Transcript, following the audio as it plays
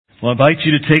Well, I invite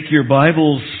you to take your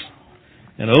Bibles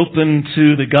and open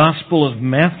to the Gospel of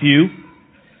Matthew,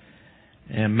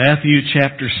 and Matthew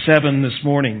chapter 7 this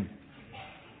morning.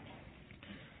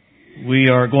 We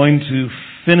are going to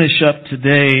finish up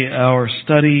today our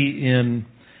study in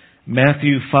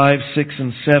Matthew 5, 6,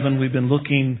 and 7. We've been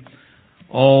looking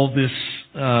all this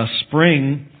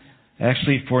spring,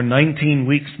 actually for 19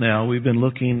 weeks now, we've been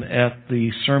looking at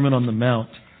the Sermon on the Mount.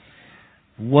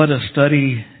 What a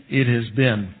study it has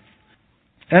been.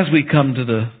 As we come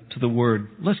to the Word,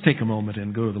 let's take a moment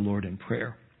and go to the Lord in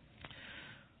prayer.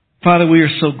 Father, we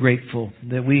are so grateful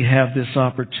that we have this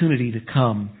opportunity to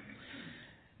come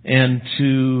and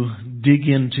to dig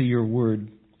into your Word.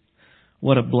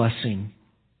 What a blessing.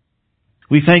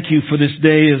 We thank you for this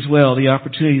day as well, the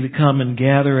opportunity to come and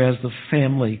gather as the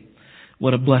family.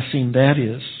 What a blessing that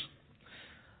is.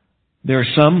 There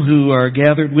are some who are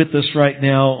gathered with us right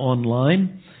now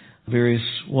online. Various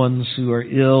ones who are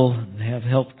ill and have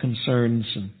health concerns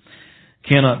and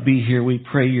cannot be here. We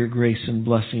pray your grace and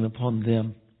blessing upon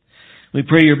them. We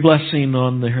pray your blessing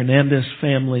on the Hernandez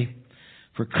family,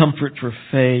 for comfort for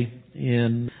Faye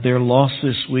in their loss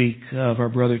this week of our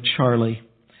brother Charlie.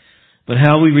 But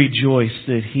how we rejoice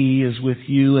that he is with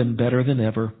you and better than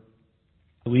ever.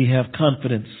 We have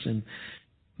confidence in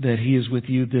that he is with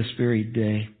you this very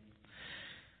day.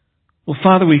 Well,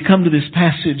 Father, we come to this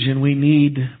passage and we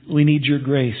need your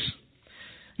grace.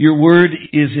 Your word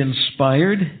is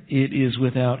inspired. It is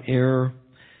without error.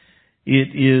 It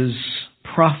is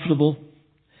profitable.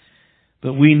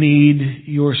 But we need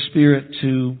your Spirit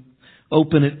to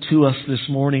open it to us this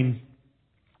morning,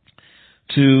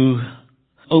 to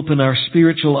open our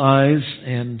spiritual eyes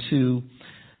and to,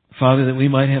 Father, that we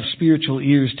might have spiritual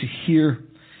ears to hear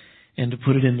and to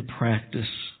put it into practice.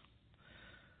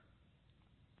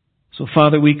 So,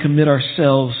 Father, we commit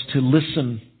ourselves to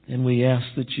listen, and we ask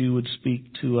that you would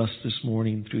speak to us this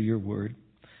morning through your word.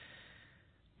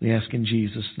 We ask in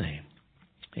Jesus' name.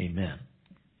 Amen.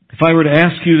 If I were to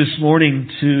ask you this morning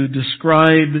to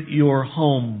describe your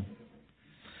home,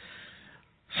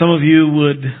 some of you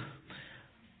would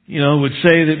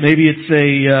say that maybe it's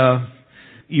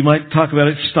you might talk about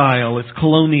its style. It's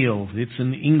colonial. It's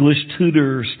an English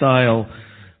Tudor style.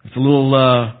 It's a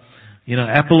little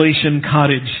Appalachian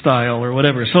cottage style or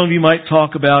whatever. Some of you might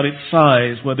talk about its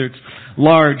size, whether it's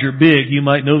large or big. You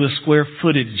might know the square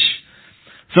footage.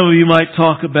 Some of you might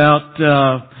talk about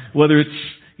whether it's,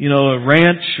 a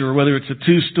ranch or whether it's a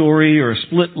two-story or a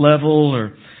split level,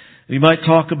 or you might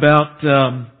talk about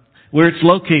where it's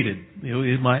located.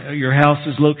 Your house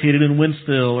is located in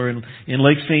Winston or in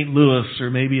Lake St. Louis, or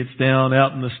maybe it's down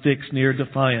out in the sticks near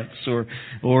Defiance or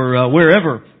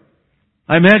wherever.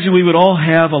 I imagine we would all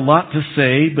have a lot to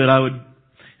say, but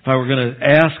if I were going to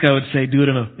ask, I would say do it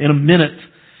in a minute.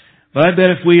 But I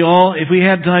bet if we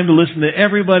had time to listen to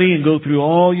everybody and go through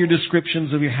all your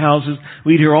descriptions of your houses,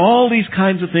 we'd hear all these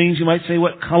kinds of things. You might say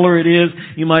what color it is.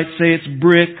 You might say it's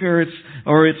brick or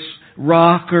it's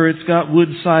rock or it's got wood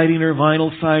siding or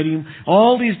vinyl siding.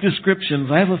 All these descriptions.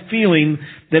 I have a feeling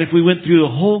that if we went through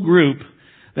the whole group,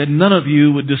 that none of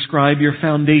you would describe your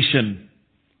foundation.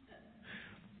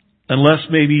 Unless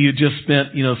maybe you just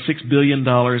spent, $6 billion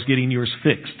getting yours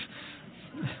fixed.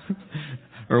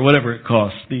 Or whatever it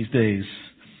costs these days.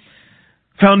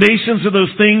 Foundations are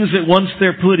those things that once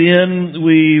they're put in,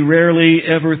 we rarely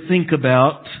ever think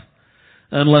about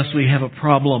unless we have a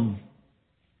problem.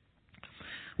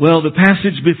 Well, the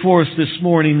passage before us this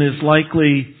morning is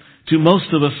likely to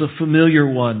most of us a familiar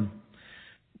one.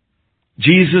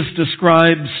 Jesus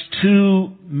describes two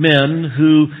men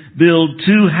who build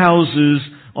two houses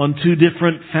on two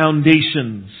different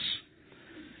foundations.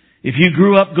 If you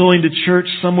grew up going to church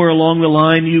somewhere along the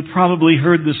line, you probably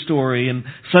heard the story in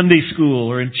Sunday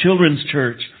school or in children's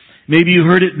church. Maybe you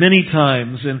heard it many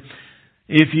times, and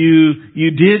if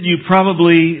you did, you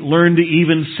probably learned to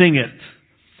even sing it.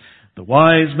 The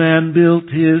wise man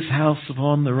built his house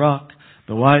upon the rock.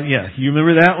 You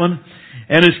remember that one?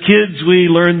 And as kids, we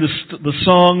learned the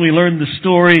song, we learned the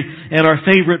story, and our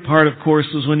favorite part, of course,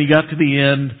 was when you got to the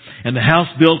end, and the house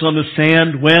built on the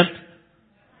sand went.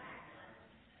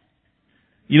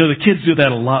 The kids do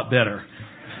that a lot better.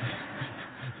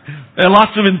 And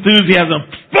lots of enthusiasm.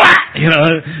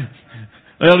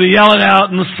 They'll be yelling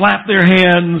out and slap their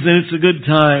hands, and it's a good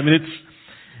time. And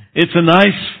it's a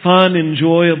nice, fun,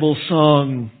 enjoyable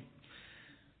song.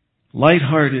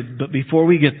 Lighthearted. But before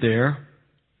we get there,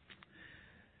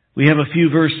 we have a few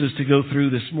verses to go through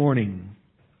this morning.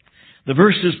 The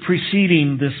verses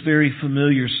preceding this very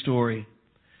familiar story.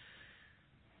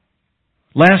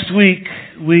 Last week,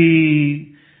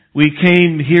 we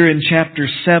came here in chapter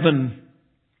 7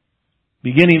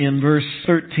 beginning in verse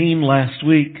 13 last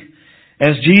week.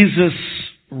 As Jesus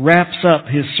wraps up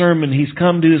His sermon, He's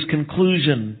come to His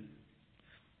conclusion.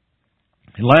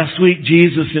 And last week,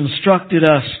 Jesus instructed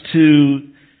us to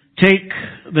take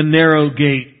the narrow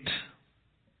gate.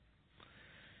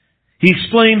 He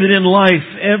explained that in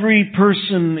life, every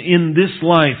person in this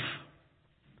life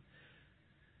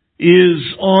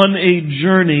is on a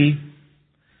journey.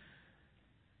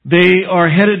 They are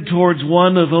headed towards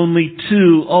one of only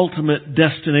two ultimate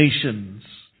destinations.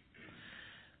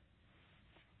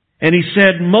 And He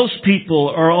said most people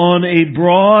are on a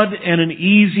broad and an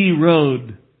easy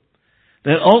road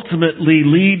that ultimately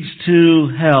leads to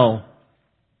hell.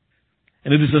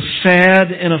 And it is a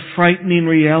sad and a frightening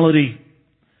reality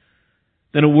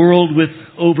that a world with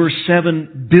over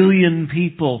 7 billion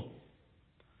people,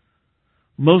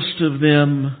 most of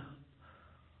them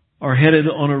are headed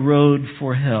on a road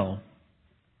for hell.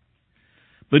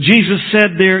 But Jesus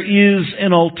said there is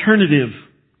an alternative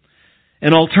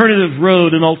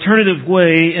road, an alternative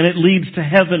way, and it leads to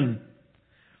heaven.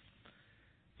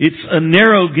 It's a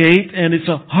narrow gate and it's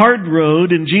a hard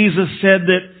road, and Jesus said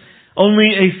that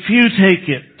only a few take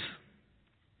it.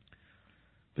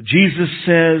 But Jesus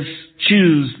says,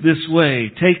 choose this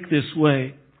way, take this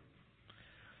way.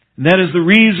 And that is the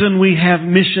reason we have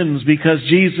missions, because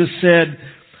Jesus said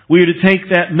we are to take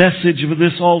that message of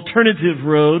this alternative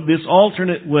road, this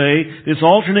alternate way, this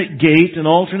alternate gate, an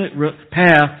alternate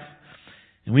path,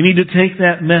 and we need to take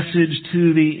that message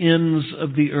to the ends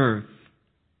of the earth.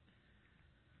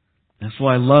 That's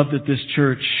why I love that this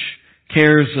church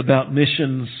cares about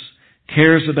missions,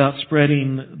 cares about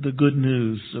spreading the good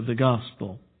news of the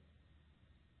gospel.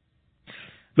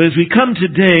 But as we come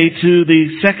today to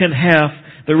the second half,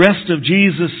 the rest of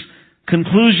Jesus'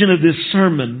 conclusion of this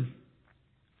sermon,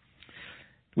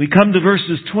 we come to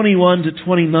verses 21 to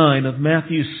 29 of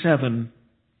Matthew 7.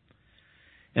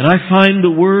 And I find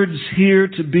the words here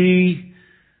to be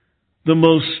the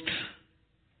most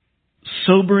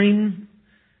sobering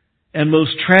and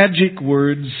most tragic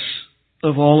words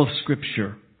of all of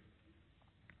Scripture.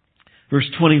 Verse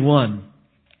 21.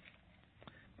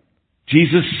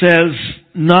 Jesus says,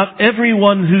 "Not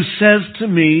everyone who says to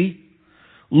me,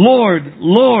 'Lord,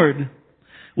 Lord,'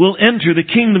 will enter the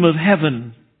kingdom of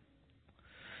heaven,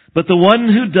 but the one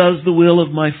who does the will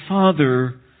of my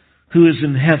Father who is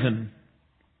in heaven."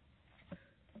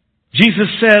 Jesus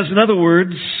says, in other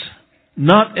words,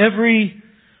 not every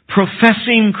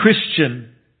professing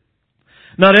Christian,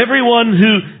 not everyone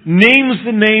who names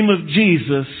the name of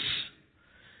Jesus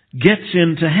gets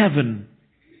into heaven.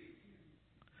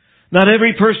 Not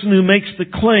every person who makes the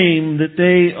claim that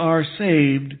they are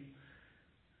saved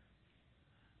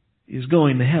is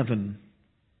going to heaven.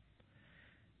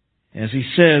 As He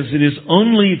says, it is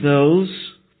only those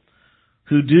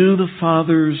who do the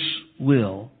Father's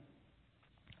will.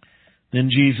 Then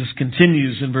Jesus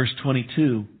continues in verse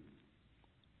 22.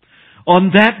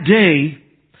 "On that day,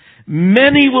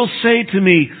 many will say to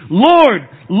me, 'Lord,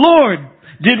 Lord,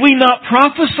 did we not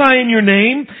prophesy in your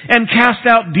name, and cast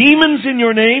out demons in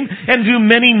your name, and do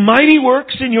many mighty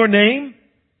works in your name?'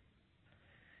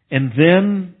 And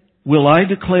then will I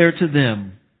declare to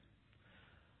them,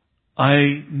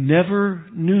 'I never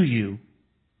knew you.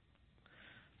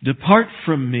 Depart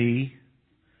from me,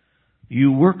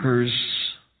 you workers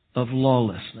of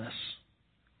lawlessness.'"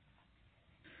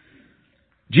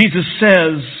 Jesus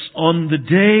says on the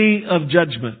day of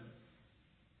judgment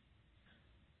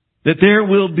that there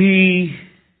will be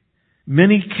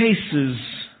many cases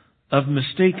of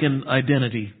mistaken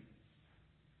identity.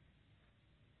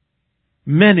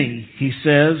 Many, He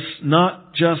says,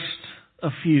 not just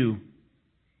a few.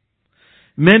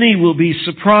 Many will be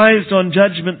surprised on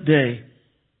Judgment Day.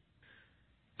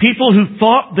 People who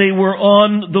thought they were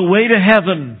on the way to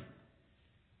heaven.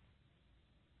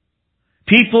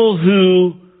 People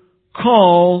who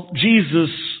call Jesus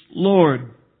Lord.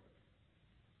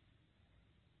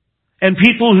 And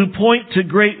people who point to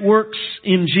great works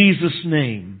in Jesus'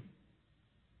 name.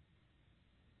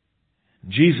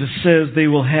 Jesus says they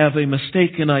will have a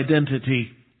mistaken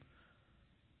identity,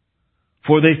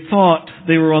 for they thought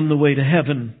they were on the way to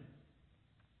heaven.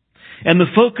 And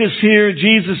the focus here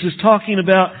Jesus is talking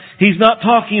about, He's not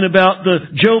talking about the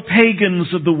Joe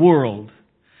Pagans of the world.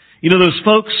 You know, those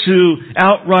folks who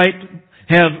outright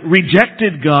have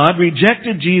rejected God,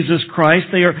 rejected Jesus Christ.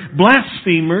 They are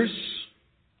blasphemers.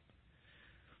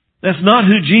 That's not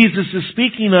who Jesus is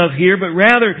speaking of here, but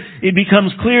rather it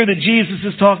becomes clear that Jesus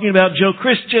is talking about Joe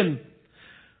Christian.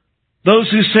 Those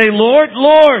who say, "Lord,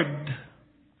 Lord."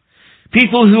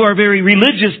 People who are very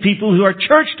religious, people who are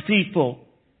churched people.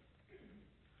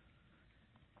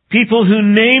 People who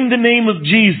name the name of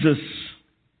Jesus,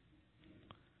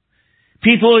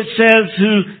 People, it says,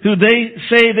 who they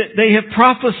say that they have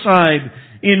prophesied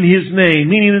in His name,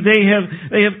 meaning that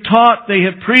they have taught, they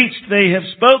have preached, they have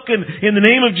spoken in the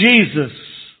name of Jesus.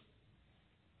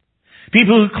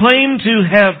 People who claim to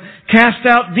have cast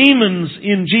out demons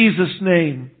in Jesus'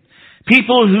 name.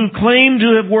 People who claim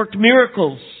to have worked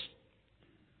miracles.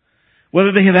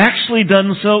 Whether they have actually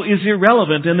done so is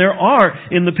irrelevant. And there are,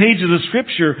 in the pages of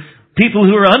Scripture, people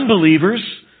who are unbelievers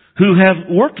who have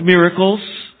worked miracles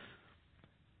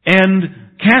and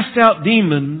cast out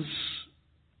demons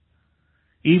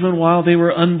even while they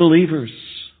were unbelievers.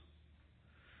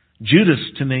 Judas,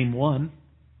 to name one.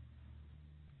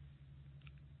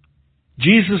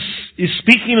 Jesus is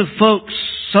speaking of folks,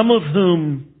 some of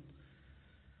whom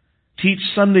teach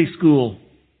Sunday school,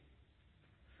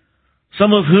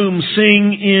 some of whom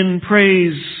sing in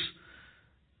praise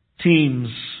teams,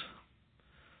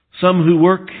 some who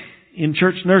work in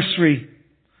church nursery,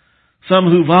 some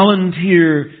who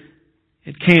volunteer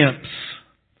at camps,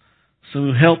 some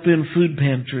who help in food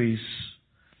pantries,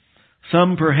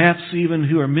 some perhaps even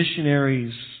who are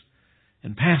missionaries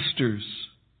and pastors.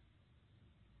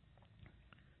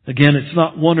 Again, it's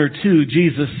not one or two.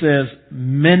 Jesus says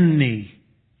many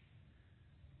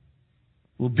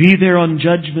will be there on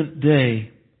Judgment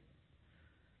Day,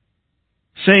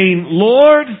 saying,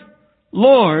 Lord,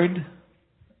 Lord.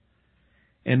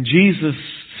 And Jesus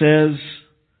says,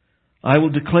 I will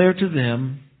declare to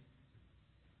them,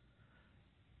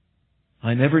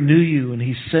 I never knew you. And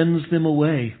He sends them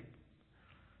away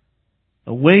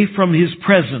from His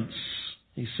presence,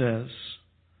 He says,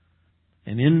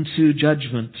 and into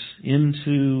judgment,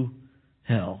 into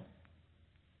hell.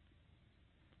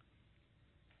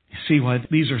 You see why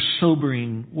these are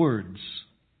sobering words.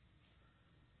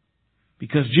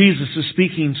 Because Jesus is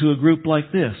speaking to a group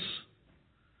like this.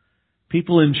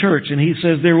 People in church, and He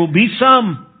says there will be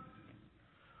some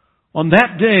on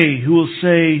that day who will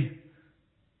say,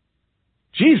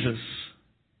 Jesus,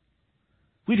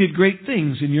 we did great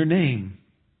things in your name.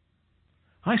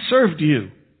 I served you.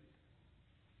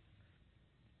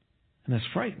 And that's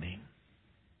frightening.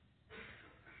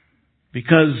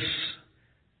 Because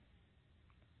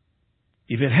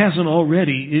if it hasn't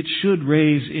already, it should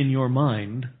raise in your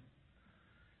mind,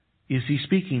 is He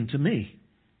speaking to me?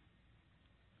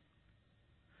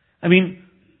 I mean,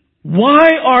 why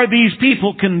are these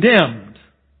people condemned?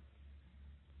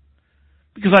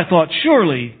 Because I thought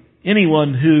surely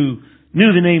anyone who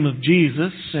knew the name of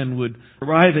Jesus and would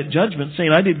arrive at judgment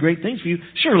saying, I did great things for you,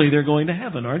 surely they're going to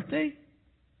heaven, aren't they?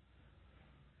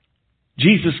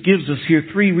 Jesus gives us here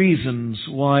 3 reasons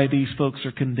why these folks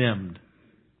are condemned.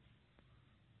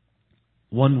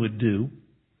 One would do.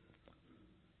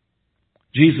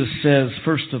 Jesus says,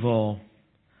 first of all,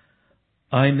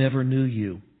 I never knew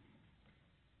you.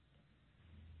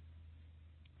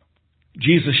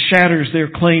 Jesus shatters their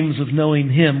claims of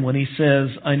knowing Him when He says,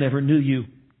 I never knew you.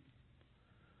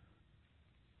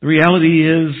 The reality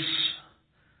is,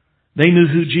 they knew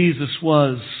who Jesus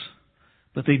was,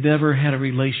 but they never had a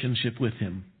relationship with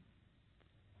Him.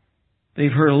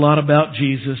 They've heard a lot about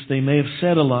Jesus. They may have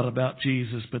said a lot about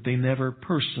Jesus, but they never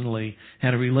personally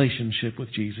had a relationship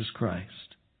with Jesus Christ.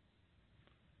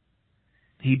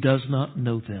 He does not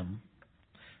know them.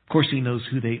 Of course, He knows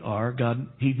who they are.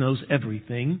 He knows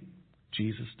everything.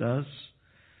 Jesus does.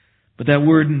 But that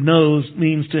word knows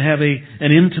means to have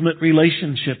an intimate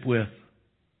relationship with.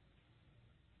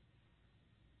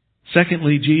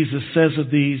 Secondly, Jesus says of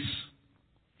these,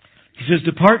 He says,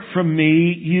 depart from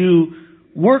me, you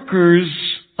workers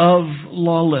of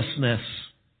lawlessness.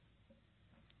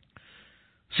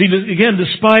 See, again,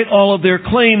 despite all of their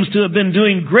claims to have been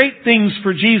doing great things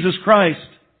for Jesus Christ,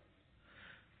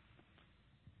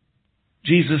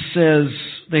 Jesus says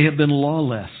they have been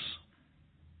lawless.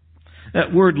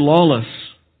 That word lawless,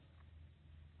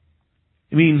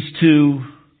 it means to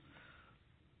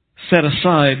set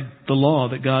aside the law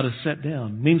that God has set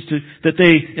down. It means that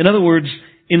they, in other words,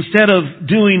 instead of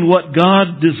doing what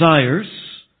God desires,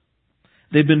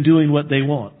 they've been doing what they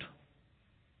want.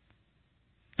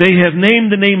 They have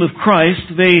named the name of Christ.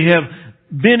 They have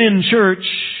been in church.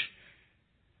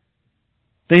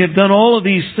 They have done all of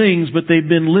these things, but they've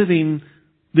been living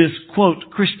this,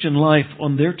 quote, Christian life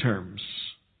on their terms.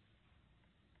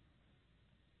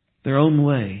 Their own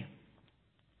way.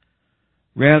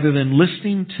 Rather than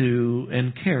listening to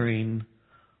and caring,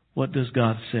 what does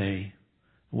God say?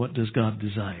 What does God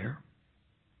desire?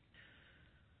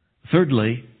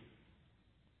 Thirdly,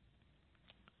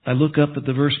 I look up at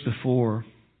the verse before,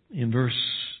 in verse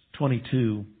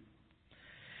 22,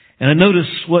 and I notice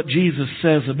what Jesus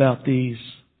says about these.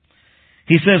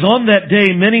 He says, on that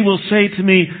day many will say to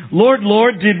me, Lord,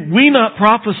 Lord, did we not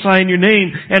prophesy in your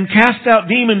name and cast out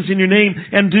demons in your name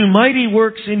and do mighty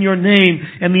works in your name?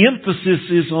 And the emphasis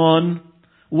is on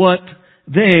what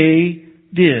they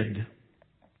did.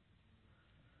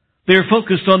 They're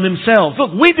focused on themselves.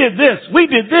 Look, we did this, we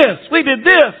did this, we did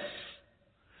this.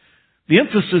 The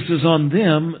emphasis is on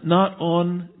them, not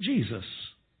on Jesus.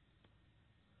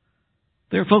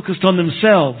 They're focused on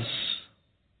themselves.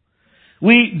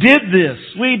 We did this,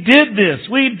 we did this,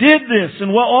 we did this.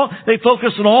 And they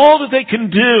focus on all that they can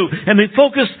do. And they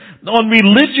focus on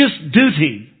religious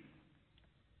duty.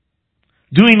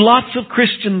 Doing lots of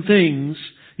Christian things.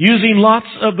 Using lots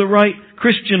of the right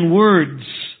Christian words.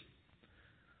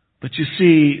 But you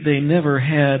see, they never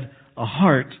had a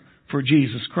heart for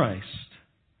Jesus Christ.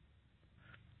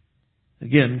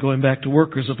 Again, going back to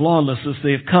workers of lawlessness,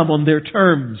 they have come on their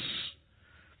terms.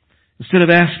 Instead of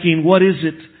asking, what is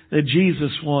it that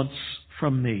Jesus wants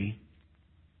from me?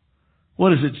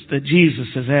 What is it that Jesus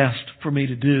has asked for me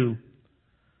to do?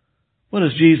 What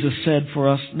has Jesus said for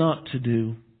us not to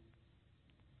do?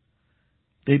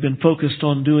 They've been focused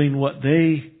on doing what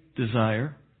they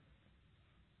desire.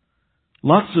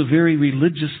 Lots of very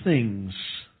religious things.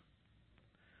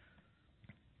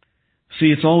 See,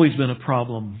 it's always been a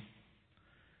problem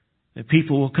that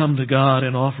people will come to God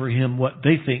and offer Him what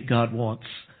they think God wants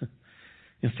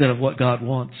instead of what God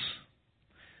wants.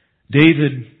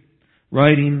 David,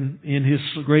 writing in his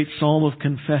great psalm of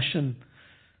confession,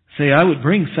 say, I would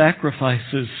bring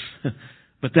sacrifices,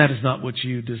 but that is not what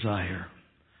you desire.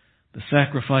 The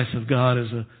sacrifice of God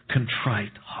is a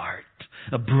contrite heart,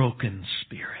 a broken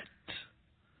spirit.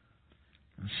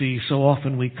 See, so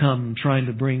often we come trying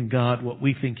to bring God what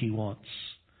we think He wants,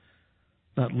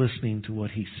 not listening to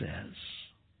what He says.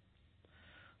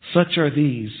 Such are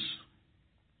these.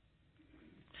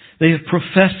 They have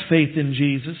professed faith in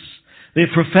Jesus. They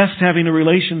have professed having a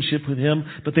relationship with Him,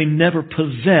 but they never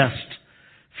possessed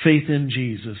faith in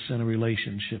Jesus and a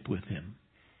relationship with Him.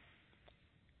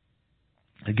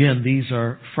 Again, these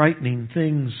are frightening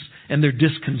things, and they're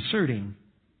disconcerting.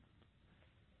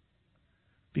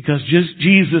 Because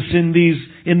Jesus in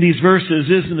these verses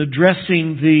isn't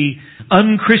addressing the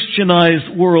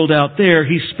unchristianized world out there.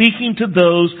 He's speaking to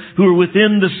those who are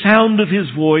within the sound of His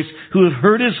voice, who have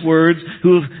heard His words,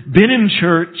 who have been in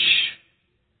church.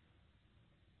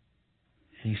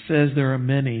 And He says there are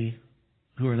many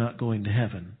who are not going to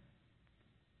heaven.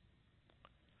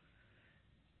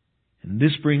 And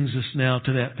this brings us now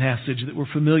to that passage that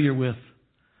we're familiar with.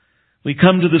 We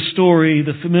come to the story,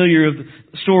 the familiar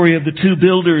story of the two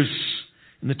builders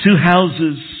and the two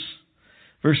houses,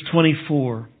 verse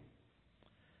 24.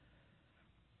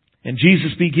 And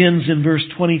Jesus begins in verse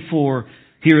 24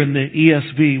 here in the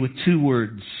ESV with two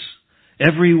words.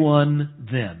 Everyone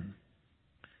then.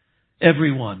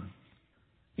 Everyone.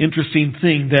 Interesting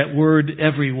thing, that word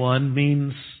everyone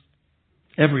means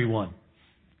everyone.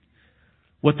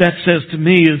 What that says to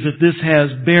me is that this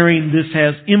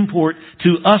has import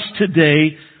to us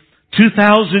today,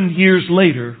 2,000 years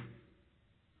later.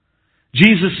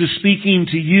 Jesus is speaking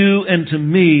to you and to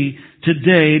me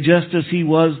today, just as He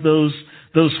was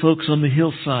those folks on the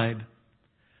hillside.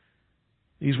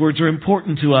 These words are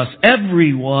important to us.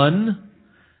 Everyone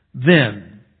then.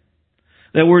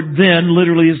 That word then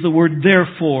literally is the word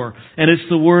therefore. And it's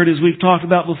the word, as we've talked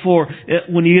about before,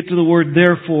 when you get to the word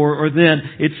therefore or then,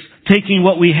 it's taking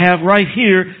what we have right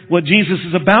here, what Jesus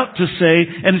is about to say,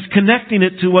 and it's connecting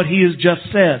it to what He has just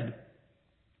said.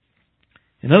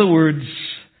 In other words,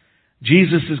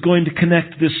 Jesus is going to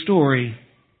connect this story,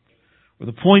 or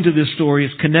the point of this story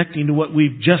is connecting to what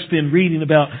we've just been reading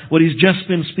about, what He's just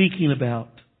been speaking about.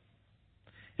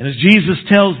 And as Jesus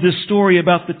tells this story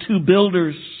about the two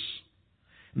builders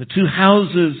and the two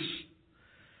houses,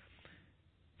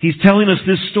 He's telling us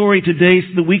this story today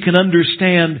so that we can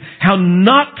understand how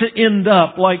not to end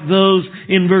up like those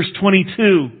in verse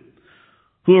 22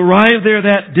 who arrive there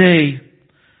that day,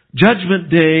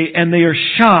 Judgment Day, and they are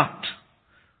shocked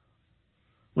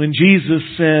when Jesus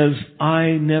says,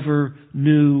 I never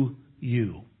knew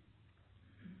you.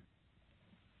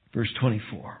 Verse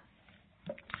 24.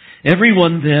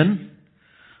 Everyone then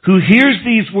who hears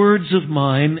these words of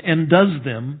mine and does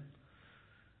them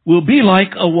will be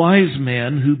like a wise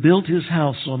man who built his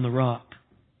house on the rock.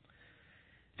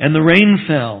 And the rain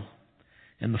fell,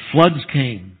 and the floods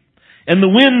came, and the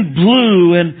wind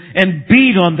blew and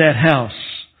beat on that house,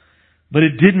 but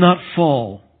it did not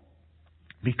fall,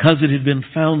 because it had been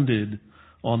founded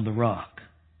on the rock.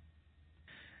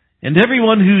 And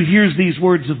everyone who hears these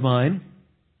words of mine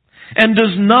and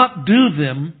does not do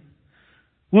them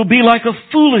will be like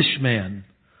a foolish man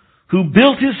who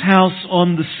built his house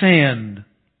on the sand,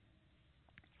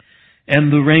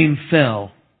 and the rain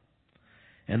fell,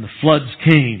 and the floods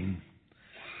came,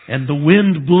 and the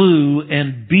wind blew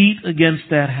and beat against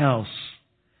that house,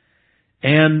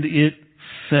 and it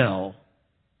fell,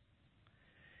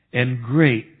 and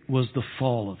great was the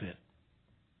fall of it.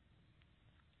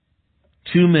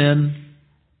 2 men,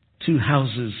 2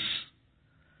 houses,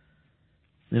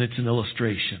 and it's an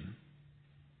illustration.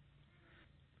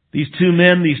 These 2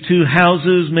 men, these 2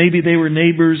 houses, maybe they were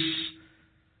neighbors.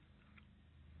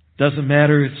 Doesn't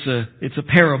matter, it's a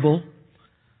parable.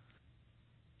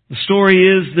 The story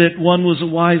is that one was a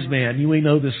wise man. You may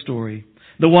know this story.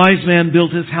 The wise man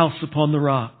built his house upon the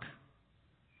rock.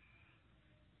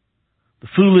 The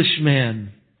foolish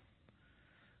man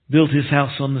built his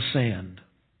house on the sand.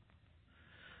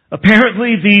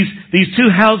 Apparently these 2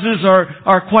 houses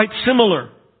are quite similar.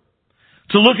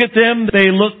 To look at them,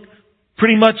 they look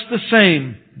pretty much the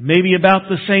same. Maybe about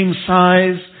the same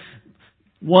size.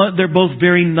 They're both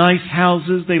very nice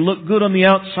houses. They look good on the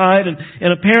outside. And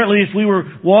apparently if we were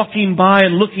walking by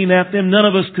and looking at them, none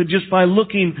of us could just by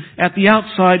looking at the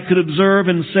outside could observe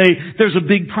and say, there's a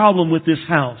big problem with this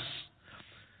house.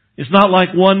 It's not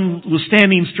like one was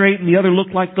standing straight and the other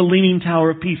looked like the Leaning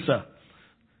Tower of Pisa.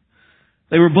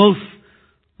 They were both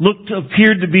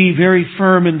appeared to be very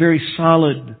firm and very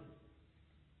solid.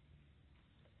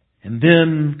 And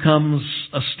then comes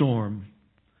a storm.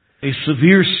 A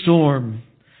severe storm.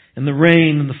 And the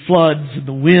rain and the floods and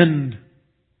the wind.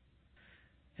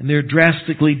 And there are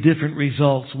drastically different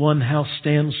results. One house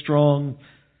stands strong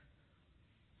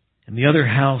and the other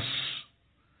house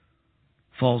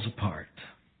falls apart.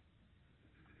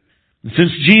 And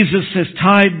since Jesus has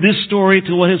tied this story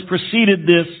to what has preceded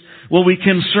this, what we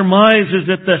can surmise is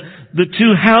that the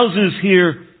 2 houses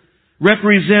here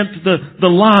represent the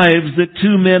lives that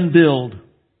 2 men build.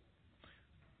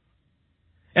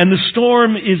 And the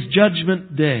storm is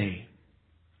Judgment Day.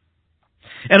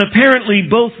 And apparently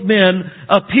both men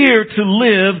appear to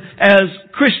live as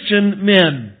Christian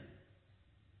men.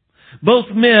 Both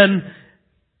men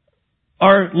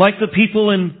are like the people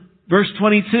in verse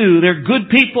 22. They're good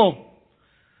people.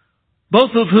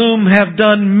 Both of whom have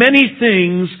done many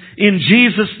things in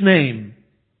Jesus' name.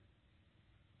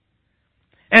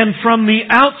 And from the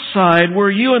outside, were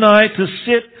you and I to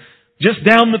sit just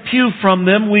down the pew from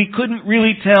them, we couldn't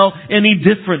really tell any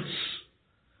difference.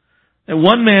 That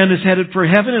one man is headed for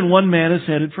heaven and one man is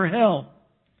headed for hell.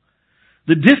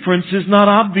 The difference is not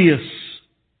obvious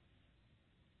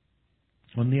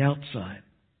on the outside.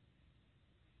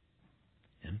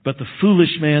 But the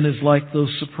foolish man is like those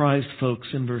surprised folks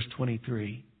in verse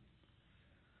 23,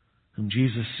 whom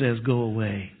Jesus says, go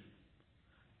away.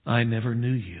 I never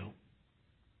knew you.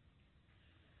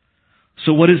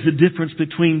 So what is the difference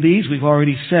between these? We've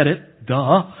already said it.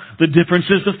 Duh. The difference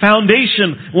is the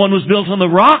foundation. One was built on the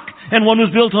rock and one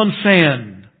was built on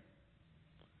sand.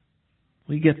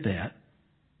 We get that.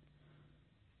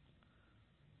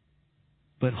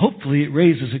 But hopefully it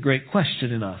raises a great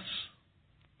question in us.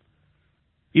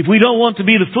 If we don't want to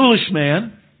be the foolish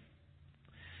man,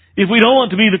 if we don't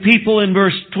want to be the people in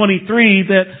verse 23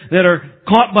 that are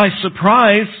caught by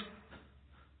surprise,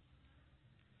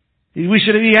 we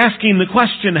should be asking the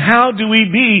question, how do we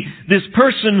be this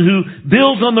person who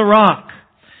builds on the rock?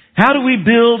 How do we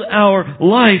build our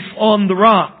life on the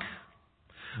rock?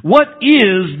 What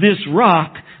is this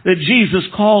rock that Jesus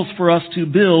calls for us to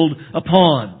build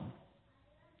upon?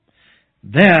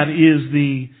 That is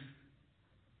the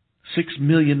 $6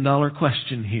 million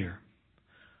question here.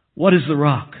 What is the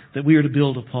rock that we are to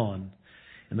build upon?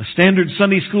 And the standard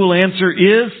Sunday school answer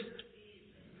is,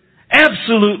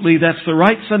 absolutely, that's the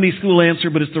right Sunday school answer,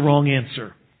 but it's the wrong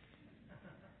answer.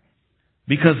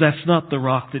 Because that's not the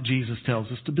rock that Jesus tells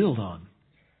us to build on.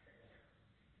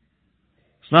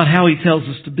 It's not how He tells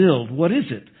us to build. What is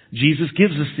it? Jesus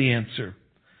gives us the answer.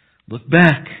 Look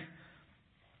back.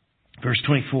 Verse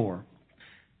 24.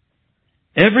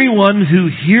 Everyone who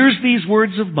hears these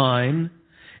words of mine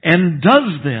and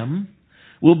does them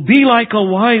will be like a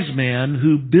wise man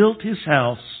who built his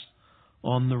house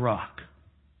on the rock.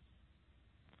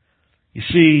 You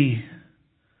see,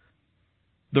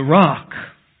 the rock,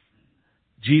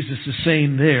 Jesus is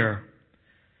saying there,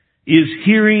 is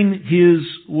hearing His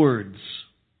words.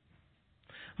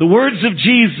 The words of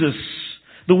Jesus,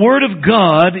 the Word of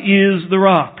God is the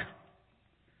rock.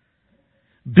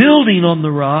 Building on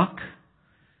the rock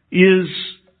is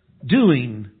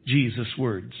doing Jesus'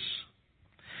 words.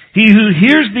 He who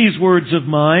hears these words of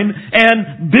mine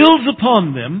and builds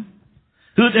upon them,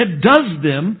 who does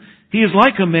them, he is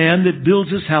like a man that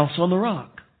builds his house on the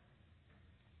rock.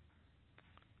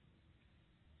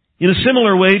 In a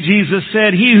similar way, Jesus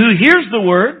said, he who hears the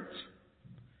words,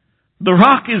 the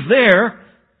rock is there,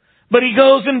 but he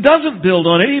goes and doesn't build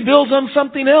on it. He builds on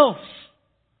something else.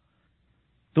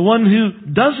 The one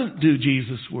who doesn't do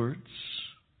Jesus' words,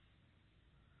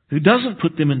 who doesn't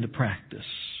put them into practice,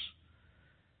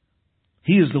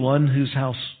 he is the one whose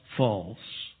house falls.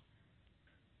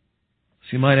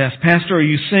 So you might ask, Pastor, are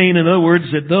you saying, in other words,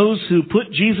 that those who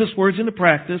put Jesus' words into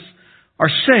practice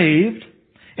are saved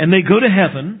and they go to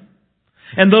heaven,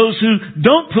 and those who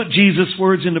don't put Jesus'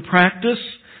 words into practice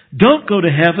don't go to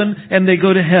heaven and they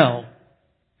go to hell?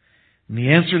 And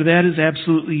the answer to that is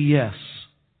absolutely yes.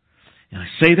 And I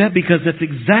say that because that's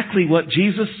exactly what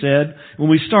Jesus said when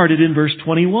we started in verse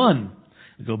 21.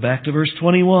 We go back to verse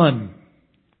 21.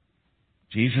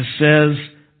 Jesus says,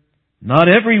 not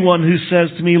everyone who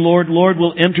says to me, Lord, Lord,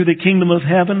 will enter the kingdom of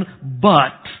heaven,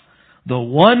 but the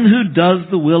one who does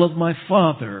the will of my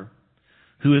Father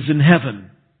who is in heaven.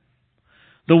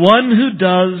 The one who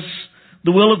does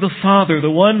the will of the Father, and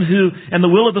the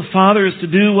will of the Father is to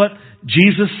do what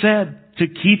Jesus said, to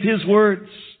keep His words.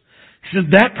 He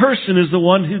said that person is the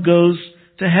one who goes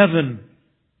to heaven.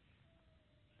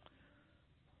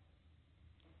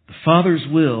 The Father's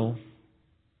will,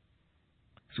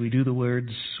 as we do the words,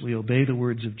 we obey the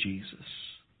words of Jesus.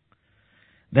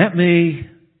 That may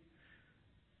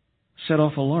set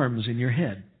off alarms in your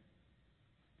head.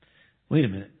 Wait a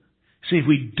minute. See, if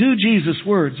we do Jesus'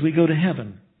 words, we go to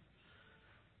heaven.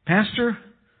 Pastor,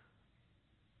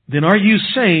 then are you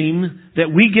saying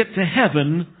that we get to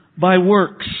heaven by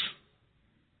works?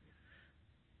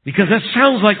 Because that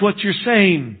sounds like what you're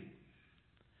saying.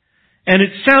 And it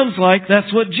sounds like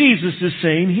that's what Jesus is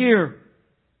saying here.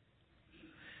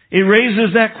 It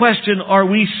raises that question, are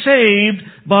we saved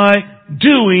by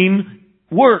doing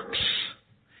works?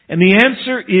 And the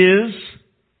answer is,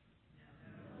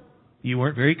 you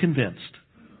weren't very convinced.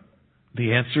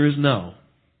 The answer is no.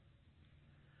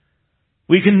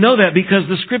 We can know that because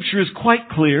the Scripture is quite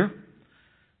clear.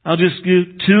 I'll just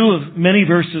give two of many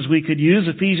verses we could use.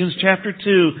 Ephesians chapter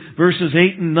 2, verses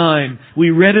 8 and 9.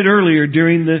 We read it earlier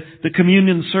during the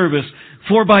communion service.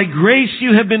 For by grace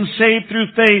you have been saved through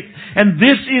faith, and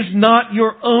this is not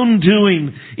your own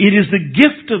doing. It is the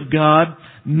gift of God,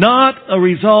 not a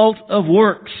result of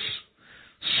works,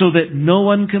 so that no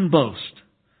one can boast.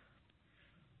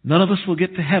 None of us will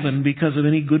get to heaven because of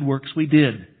any good works we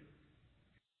did.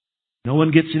 No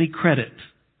one gets any credit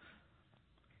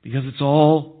because it's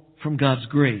all from God's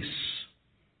grace.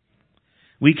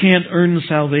 We can't earn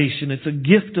salvation. It's a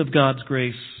gift of God's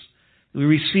grace we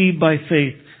receive by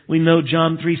faith. We know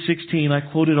John 3:16. I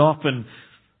quote it often.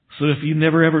 So if you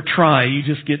never ever try, you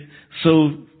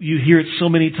hear it so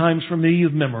many times from me,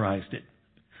 you've memorized it.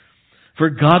 For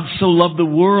God so loved the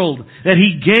world that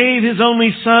He gave His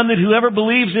only Son, that whoever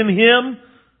believes in Him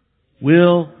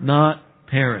will not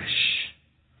perish,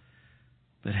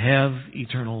 but have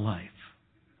eternal life.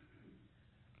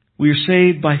 We are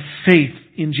saved by faith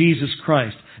in Jesus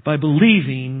Christ, by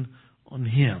believing on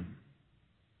Him.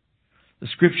 The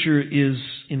Scripture is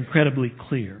incredibly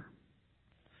clear.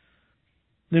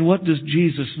 Then what does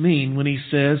Jesus mean when He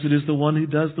says it is the one who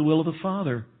does the will of the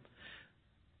Father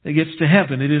that gets to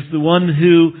heaven? It is the one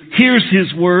who hears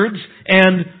His words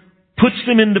and puts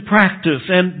them into practice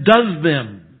and does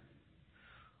them.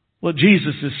 What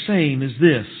Jesus is saying is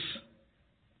this: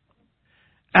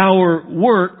 our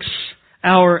works,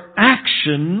 our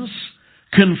actions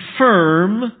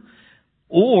confirm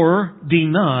or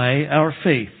deny our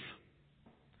faith.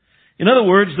 In other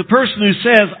words, the person who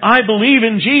says, I believe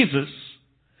in Jesus,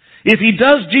 if he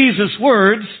does Jesus'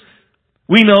 words,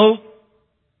 we know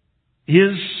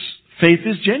his faith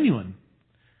is genuine.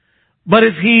 But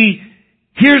if he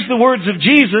hears the words of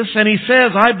Jesus and he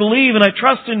says, I believe and I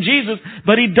trust in Jesus,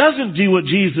 but he doesn't do what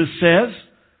Jesus says,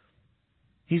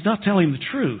 he's not telling the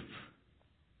truth.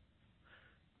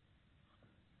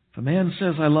 If a man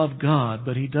says, I love God,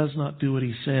 but he does not do what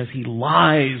he says, he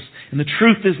lies, and the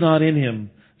truth is not in him,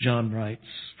 John writes,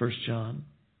 1 John.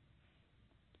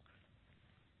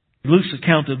 Luke's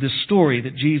account of this story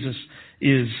that Jesus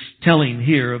is telling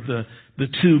here of the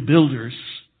two builders,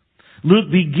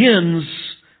 Luke begins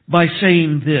by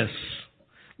saying this.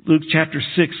 Luke chapter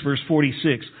 6, verse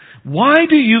 46. Why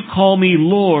do you call me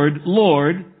Lord,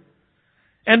 Lord,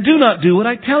 and do not do what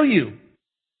I tell you?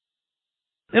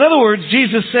 In other words,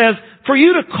 Jesus says, for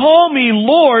you to call me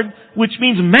Lord, which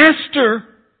means master,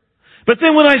 but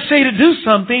then when I say to do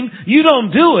something, you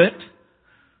don't do it,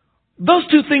 those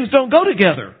two things don't go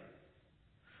together.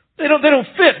 They don't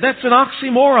fit. That's an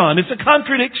oxymoron. It's a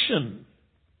contradiction.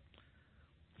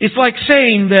 It's like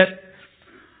saying that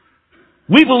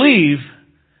we believe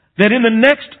that in the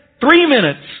next 3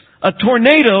 minutes, a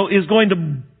tornado is going to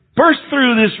burst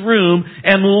through this room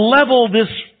and level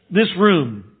this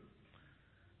room.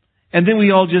 And then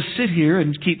we all just sit here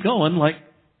and keep going like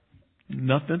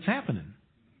nothing's happening.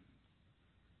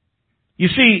 You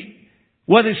see,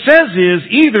 what it says is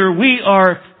either we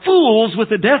are fools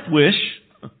with a death wish,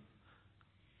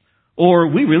 or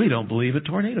we really don't believe a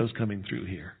tornado's coming through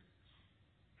here.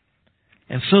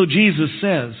 And so Jesus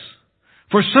says,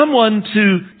 for someone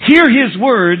to hear His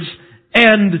words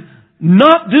and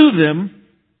not do them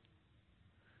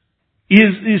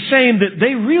is saying that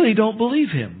they really don't believe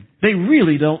Him. They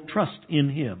really don't trust in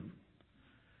Him.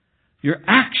 Your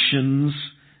actions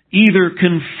either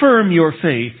confirm your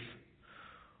faith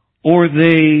or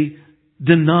they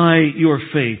deny your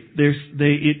faith.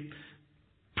 It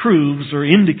proves or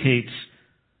indicates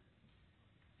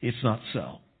it's not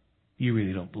so. You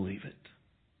really don't believe it.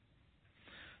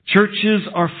 Churches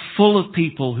are full of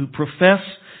people who profess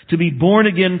to be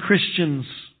born-again Christians,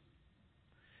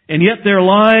 and yet their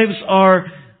lives are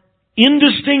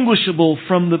indistinguishable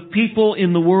from the people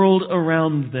in the world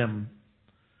around them,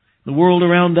 the world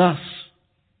around us.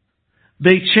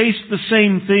 They chase the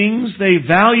same things. They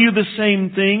value the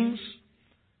same things.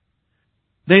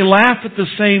 They laugh at the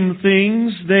same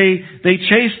things. They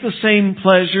chase the same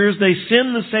pleasures. They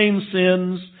sin the same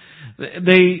sins.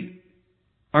 They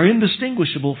are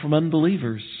indistinguishable from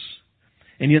unbelievers.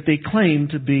 And yet they claim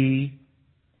to be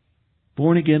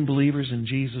born-again believers in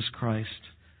Jesus Christ.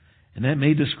 And that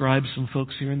may describe some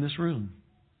folks here in this room.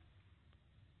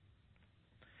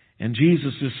 And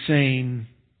Jesus is saying,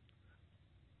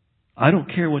 I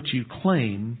don't care what you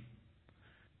claim.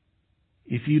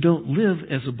 If you don't live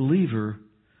as a believer,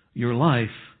 your life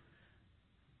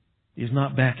is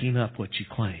not backing up what you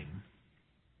claim.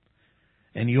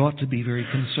 And you ought to be very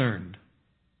concerned.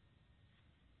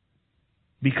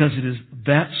 Because it is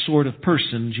that sort of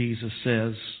person, Jesus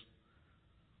says,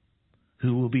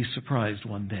 who will be surprised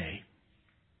one day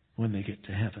when they get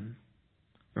to heaven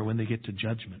or when they get to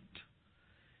judgment.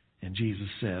 And Jesus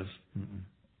says,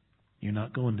 you're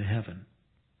not going to heaven.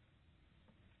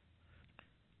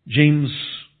 James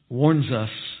warns us,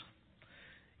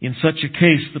 in such a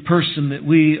case, the person that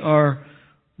we are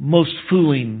most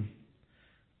fooling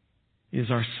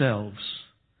is ourselves.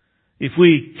 If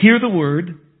we hear the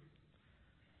Word,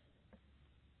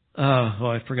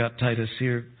 I forgot Titus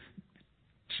here,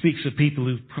 speaks of people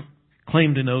who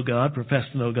claim to know God, profess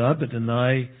to know God, but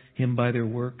deny Him by their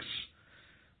works.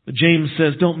 But James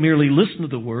says, don't merely listen to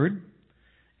the Word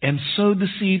and so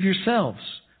deceive yourselves.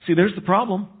 See, there's the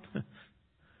problem.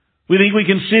 We think we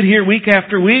can sit here week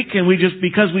after week and we just,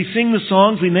 because we sing the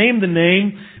songs, we name the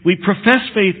name, we profess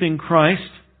faith in Christ,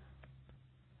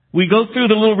 we go through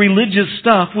the little religious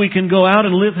stuff, we can go out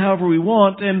and live however we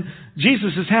want, and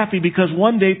Jesus is happy because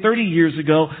one day, 30 years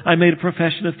ago, I made a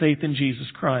profession of faith in Jesus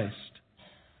Christ.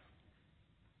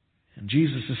 And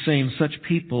Jesus is saying such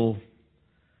people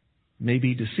may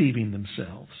be deceiving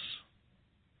themselves.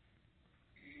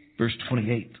 Verse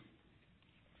 28.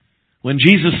 When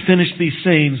Jesus finished these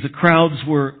sayings, the crowds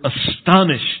were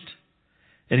astonished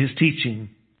at His teaching.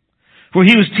 For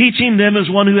He was teaching them as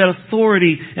one who had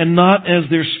authority and not as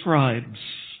their scribes.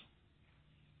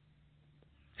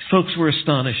 These folks were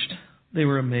astonished. They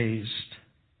were amazed.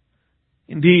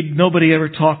 Indeed, nobody ever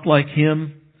talked like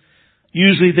Him.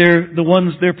 Usually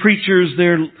their preachers,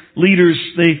 their leaders,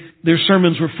 their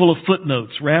sermons were full of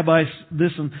footnotes. Rabbi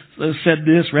this and said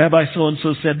this, Rabbi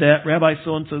so-and-so said that, Rabbi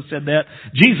so-and-so said that.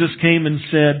 Jesus came and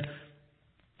said,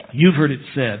 you've heard it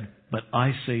said, but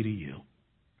I say to you.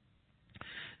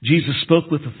 Jesus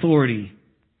spoke with authority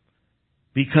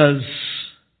because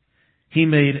He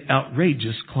made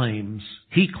outrageous claims.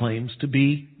 He claims to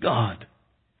be God.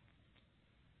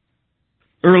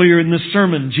 Earlier in this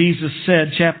sermon, Jesus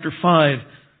said, chapter 5,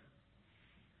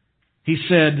 He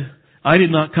said, I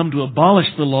did not come to abolish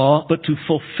the law, but to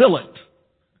fulfill it.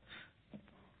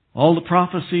 All the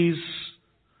prophecies,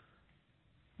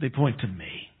 they point to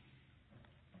me.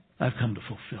 I've come to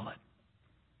fulfill it.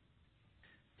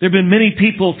 There have been many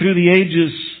people through the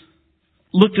ages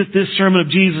looked at this sermon of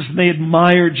Jesus and they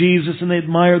admire Jesus and they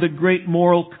admire the great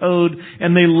moral code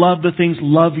and they love the things,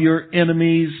 love your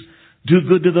enemies, do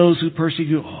good to those who persecute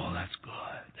you. Oh, that's good.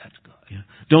 That's good. Yeah.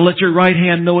 Don't let your right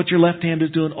hand know what your left hand is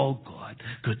doing. Oh,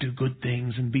 good. Do good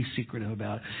things and be secretive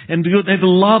about it. And they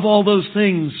love all those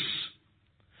things.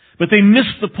 But they miss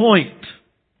the point.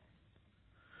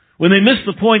 When they miss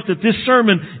the point that this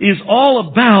sermon is all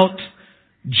about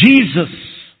Jesus.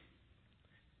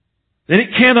 That it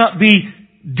cannot be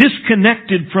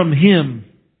disconnected from Him.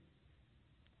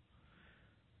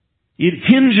 It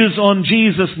hinges on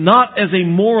Jesus not as a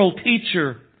moral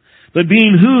teacher, but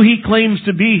being who He claims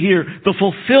to be here, the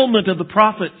fulfillment of the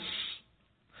prophets,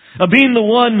 of being the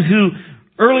one who,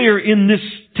 earlier in this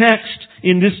text,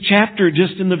 in this chapter,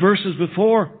 just in the verses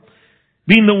before,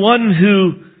 being the one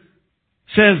who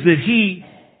says that He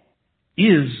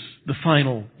is the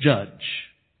final judge.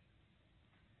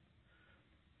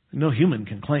 No human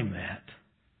can claim that.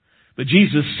 But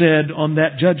Jesus said on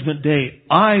that judgment day,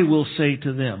 I will say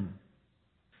to them.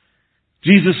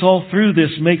 Jesus all through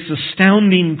this makes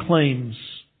astounding claims.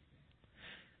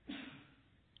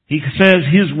 He says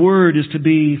His word is to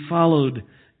be followed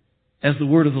as the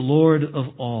word of the Lord of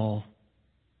all.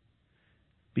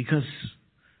 Because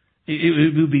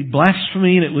it would be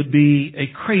blasphemy and it would be a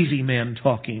crazy man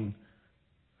talking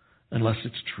unless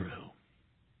it's true.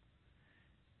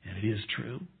 And it is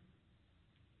true.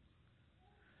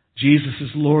 Jesus is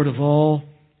Lord of all.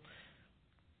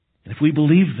 And if we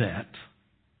believe that,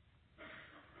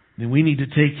 then we need to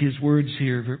take His words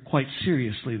here quite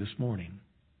seriously this morning.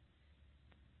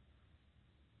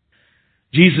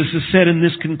 Jesus has said in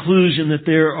this conclusion that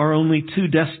there are only two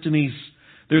destinies.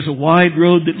 There's a wide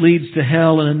road that leads to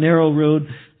hell and a narrow road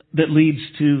that leads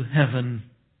to heaven.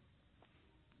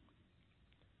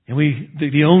 And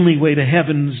the only way to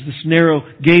heaven is this narrow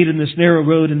gate and this narrow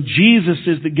road, and Jesus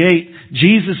is the gate.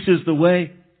 Jesus is the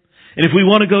way. And if we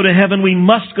want to go to heaven, we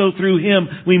must go through Him.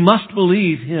 We must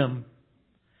believe Him.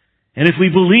 And if we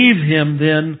believe Him,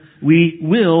 then we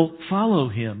will follow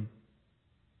Him.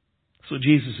 That's what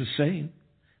Jesus is saying.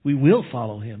 We will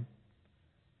follow Him.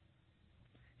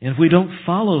 And if we don't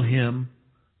follow Him,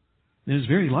 then it's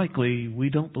very likely we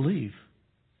don't believe.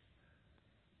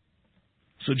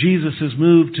 So Jesus has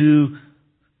moved to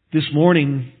this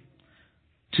morning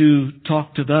to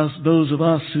talk to those of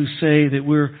us who say that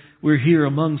we're here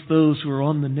amongst those who are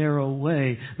on the narrow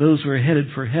way, those who are headed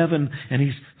for heaven, and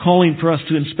He's calling for us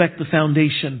to inspect the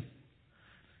foundation.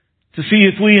 To see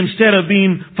if we, instead of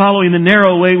following the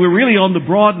narrow way, we're really on the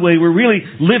broad way, we're really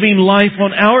living life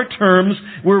on our terms,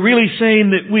 we're really saying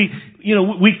that we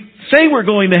say we're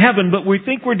going to heaven, but we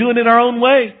think we're doing it our own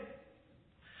way.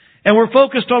 And we're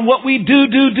focused on what we do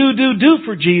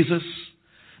for Jesus.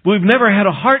 But we've never had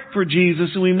a heart for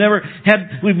Jesus, and we've never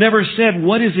said,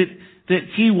 what is it that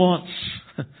He wants?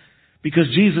 Because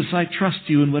Jesus, I trust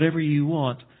You, and whatever You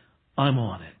want, I'm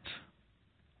on it.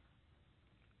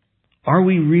 Are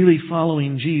we really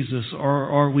following Jesus, or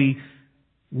are we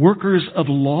workers of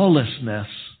lawlessness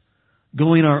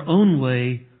going our own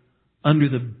way under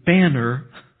the banner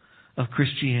of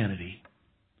Christianity?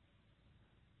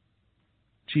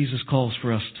 Jesus calls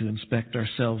for us to inspect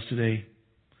ourselves today.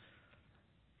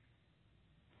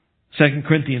 2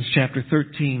 Corinthians chapter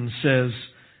 13 says,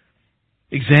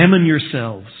 examine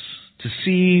yourselves to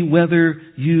see whether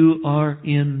you are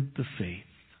in the faith.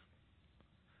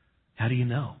 How do you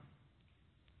know?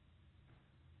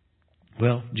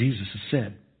 Well, Jesus has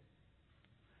said,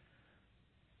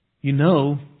 you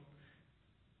know,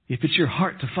 if it's your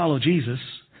heart to follow Jesus,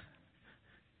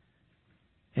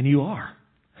 and you are.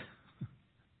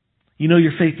 You know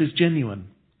your faith is genuine.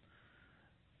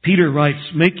 Peter writes,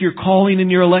 make your calling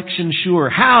and your election sure.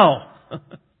 How?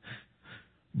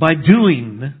 By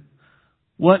doing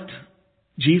what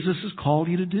Jesus has called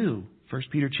you to do. 1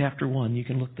 Peter chapter 1, you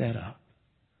can look that up.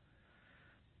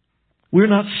 We're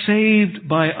not saved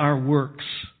by our works,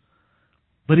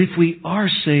 but if we are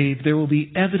saved, there will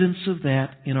be evidence of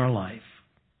that in our life.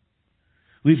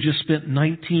 We've just spent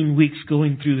 19 weeks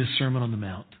going through this Sermon on the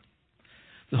Mount.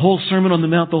 The whole Sermon on the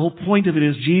Mount, the whole point of it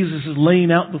is Jesus is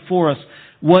laying out before us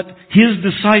what His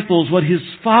disciples, what His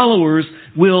followers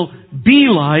will be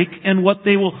like and what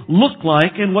they will look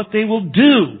like and what they will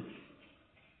do.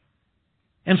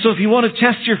 And so if you want to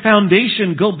test your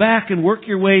foundation, go back and work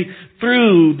your way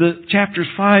through the chapters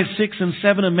 5, 6, and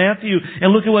 7 of Matthew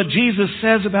and look at what Jesus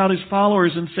says about His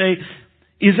followers and say,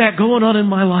 is that going on in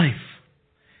my life?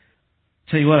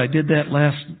 Tell you what, I did that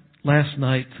last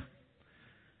night.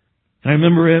 I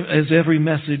remember as every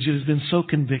message, it has been so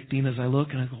convicting as I look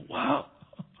and I go, wow,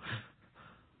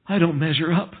 I don't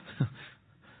measure up.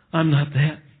 I'm not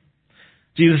that.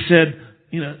 Jesus said,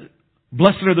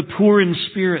 blessed are the poor in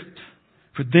spirit,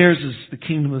 for theirs is the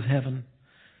kingdom of heaven.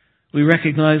 We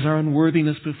recognize our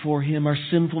unworthiness before Him, our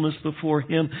sinfulness before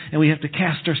Him, and we have to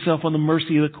cast ourselves on the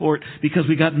mercy of the court because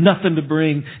we got nothing to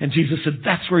bring. And Jesus said,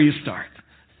 that's where you start.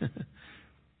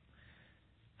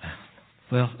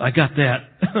 Well, I got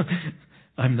that.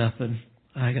 I'm nothing.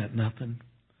 I got nothing.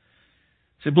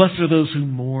 Say, blessed are those who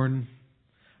mourn.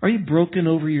 Are you broken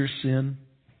over your sin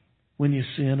when you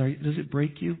sin? Does it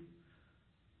break you?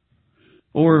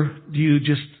 Or do you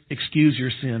just excuse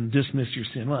your sin, dismiss your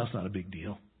sin? Well, that's not a big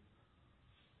deal.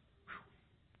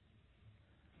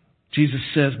 Jesus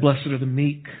says, blessed are the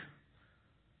meek,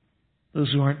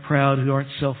 those who aren't proud, who aren't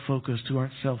self-focused, who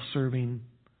aren't self-serving.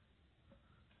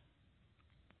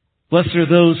 Blessed are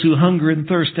those who hunger and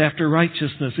thirst after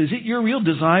righteousness. Is it your real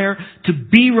desire to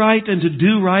be right and to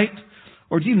do right?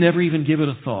 Or do you never even give it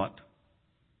a thought?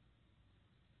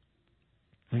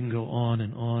 We can go on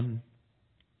and on.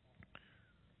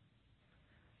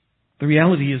 The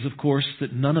reality is, of course,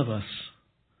 that none of us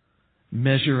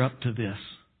measure up to this.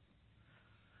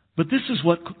 But this is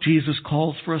what Jesus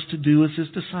calls for us to do as His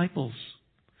disciples.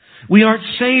 We aren't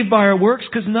saved by our works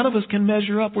because none of us can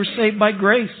measure up. We're saved by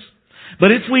grace.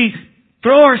 But if we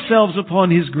throw ourselves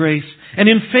upon His grace and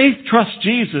in faith trust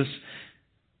Jesus,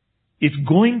 it's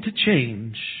going to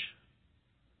change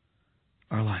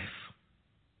our life.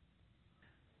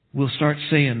 We'll start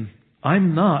saying,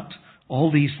 I'm not all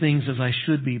these things as I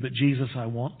should be, but Jesus, I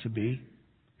want to be.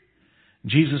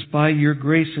 Jesus, by your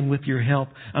grace and with your help,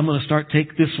 I'm going to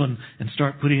take this one and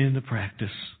start putting it into practice.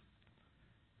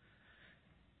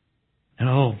 And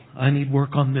I need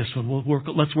work on this one.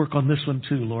 Let's work on this one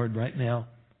too, Lord, right now.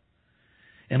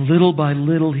 And little by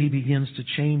little, He begins to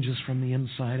change us from the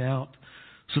inside out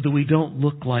so that we don't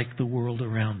look like the world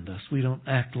around us. We don't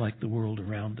act like the world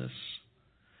around us.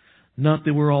 Not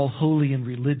that we're all holy and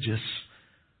religious,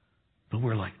 but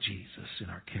we're like Jesus in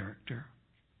our character.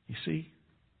 You see?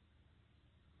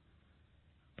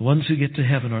 The ones who get to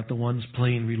heaven aren't the ones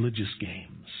playing religious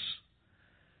games.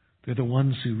 They're the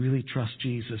ones who really trust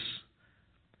Jesus.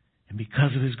 And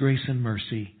because of His grace and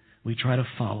mercy, we try to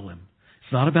follow Him.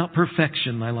 It's not about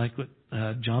perfection. I like what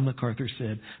John MacArthur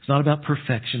said. It's not about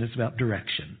perfection. It's about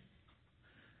direction.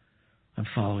 I'm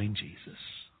following Jesus.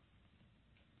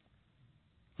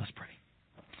 Let's pray.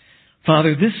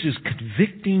 Father, this is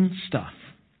convicting stuff.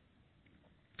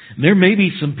 There may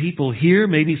be some people here,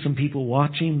 maybe some people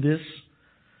watching this,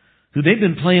 who they've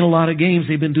been playing a lot of games.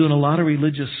 They've been doing a lot of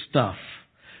religious stuff.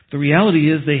 The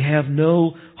reality is they have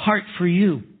no heart for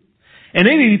you. And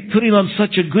they may be putting on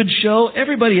such a good show,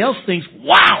 everybody else thinks,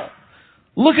 wow,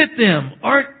 look at them.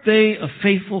 Aren't they a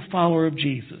faithful follower of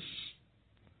Jesus?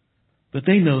 But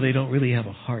they know they don't really have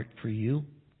a heart for you.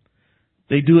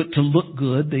 They do it to look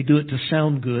good. They do it to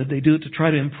sound good. They do it to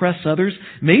try to impress others.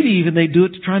 Maybe even they do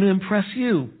it to try to impress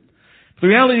you. But the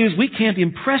reality is we can't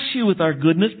impress you with our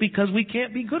goodness because we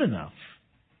can't be good enough.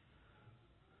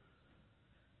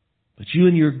 But you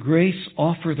in your grace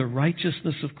offer the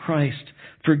righteousness of Christ,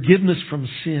 forgiveness from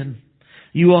sin.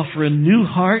 You offer a new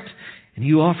heart and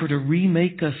you offer to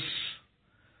remake us.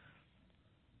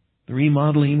 The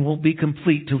remodeling won't be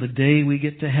complete till the day we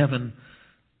get to heaven.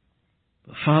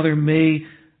 But Father, may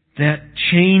that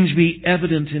change be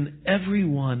evident in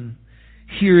everyone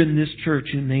here in this church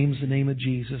who names the name of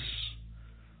Jesus.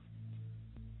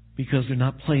 Because they're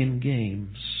not playing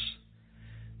games.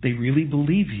 They really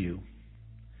believe you.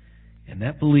 And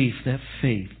that belief, that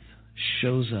faith,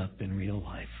 shows up in real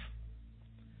life.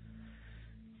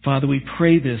 Father, we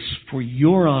pray this for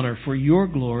your honor, for your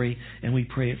glory, and we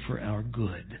pray it for our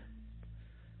good.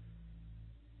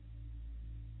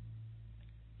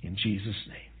 In Jesus'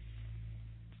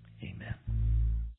 name, amen.